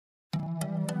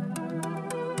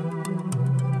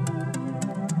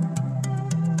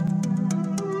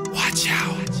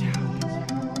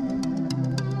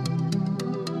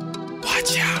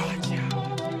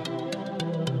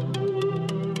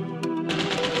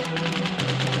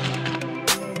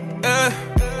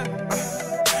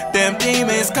Them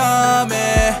demons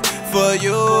coming for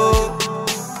you.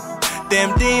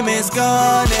 Them demons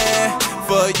gunning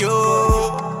for you.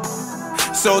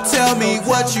 So tell me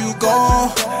what you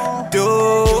gon'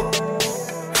 do.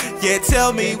 Yeah,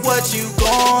 tell me what you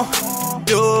gon'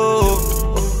 do.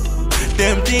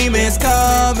 Them demons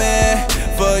coming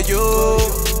for you.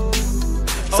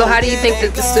 So how do you think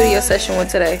that the studio session went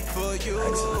today?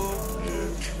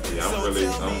 Yeah,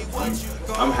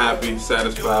 I'm happy,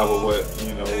 satisfied with what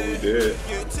we did.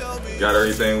 Got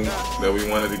everything that we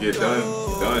wanted to get done,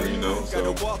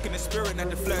 so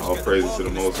all praises to the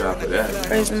Most High for that.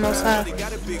 Praise the Most High.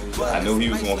 I knew he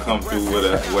was gonna come through with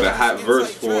a hot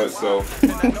verse for it, so we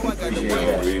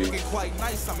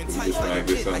just trying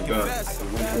to get something done.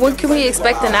 When can we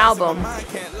expect an album?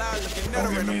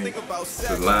 I mean,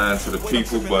 to line to the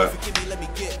people, but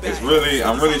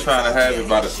I'm really trying to have it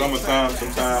by the summertime,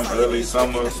 sometime early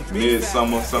summer,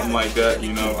 mid-summer, something like that.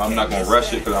 I'm not gonna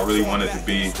rush it because I really want it to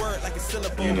be,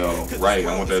 right.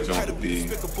 I want that joint to be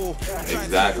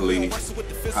exactly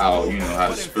how how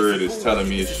the spirit is telling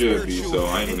me it should be. So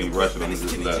I ain't gonna even rush it. I'm gonna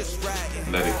just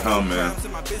let it come, man.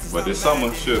 But this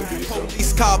summer should be. So.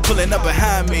 These car pulling up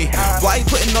behind me. Why he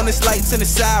putting on his lights and his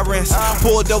sirens?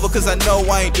 Pulled over cause I know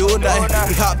I ain't doing nothing.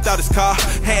 He hopped out his car,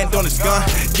 hand on his gun.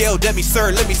 Yelled at me,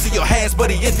 sir, let me see your hands.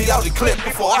 But he emptied out the clip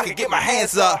before I could get my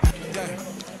hands up.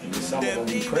 This summer gonna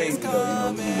be crazy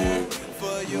though,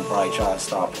 we'll probably try to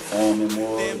start performing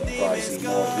more. We'll probably see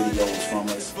more videos from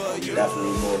us.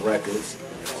 Definitely more records.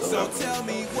 So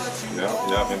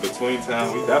yeah. In between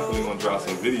time, we definitely gonna drop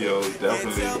some videos.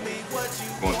 Definitely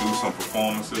gonna do some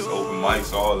performances, open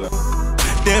mics, all that.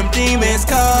 Them demons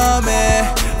coming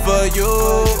for you.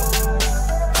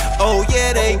 Oh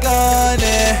yeah, they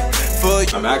gunning for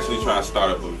you. I'm actually trying to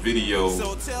start up a video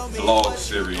vlog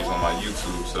series on my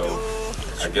YouTube, so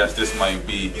I guess this might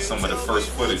be some of the first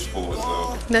footage for it,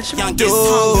 so. That should be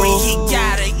hungry, he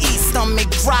gotta eat.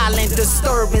 Stomach growling,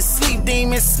 disturbing, sleep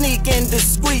demons sneaking,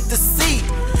 discreet deceit.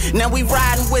 Now we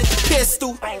riding with the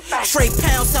pistol. Trey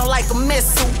Pound sound like a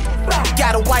missile.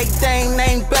 Got a white thing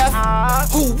named Beth,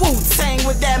 who Wu-Tang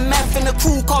with that meth, and the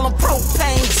crew call him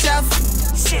Propane Jeff.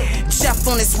 Jeff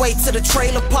on his way to the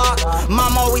trailer park.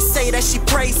 Mom always say that she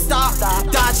pray stop.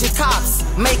 Dodging cops,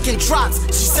 making drops.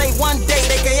 She say one day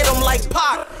they can hit him like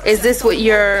Pac. Is this what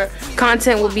your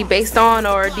content will be based on,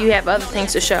 or do you have other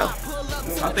things to show?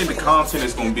 I think the content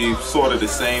is going to be sort of the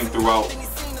same throughout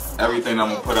everything I'm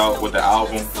going to put out with the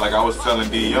album. Like I was telling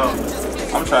D Young,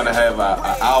 I'm trying to have an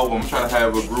album, I'm trying to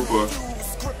have a group of,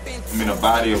 a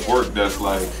body of work that's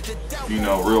like,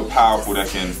 real powerful, that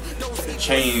can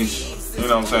change,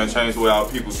 change the way our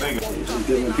people think. Just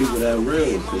giving people that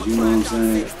real, because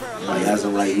like as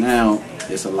of right now,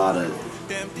 it's a lot of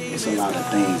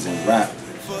things in rap,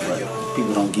 but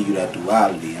people don't give you that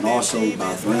duality. And also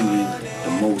by bringing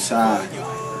the Most High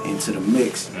into the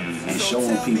mix and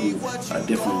showing people a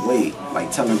different way,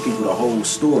 like telling people the whole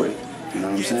story. You know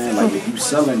what I'm saying? Like if you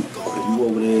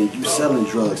over there, you selling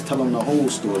drugs, tell them the whole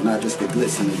story, not just the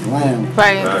glitz and the glam.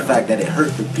 Right. The fact that it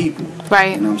hurt the people.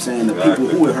 Right. You know what I'm saying? The people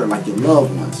who it hurt, like your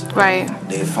loved ones. Right.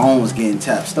 Their phones getting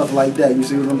tapped, stuff like that. You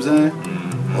see what I'm saying?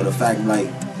 Or the fact like,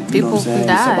 you know what I'm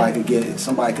saying?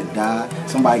 Somebody could die,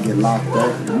 somebody get locked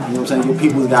up. You know what I'm saying? Your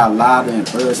people got a lot of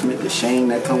embarrassment, the shame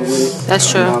that come with it.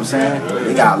 That's true. You know what I'm saying?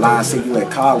 They got a lie, say you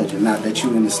at college and not that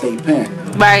you in the state pen.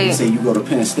 Right. They say you go to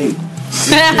Penn State.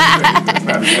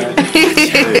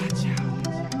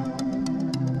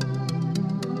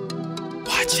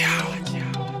 Watch out.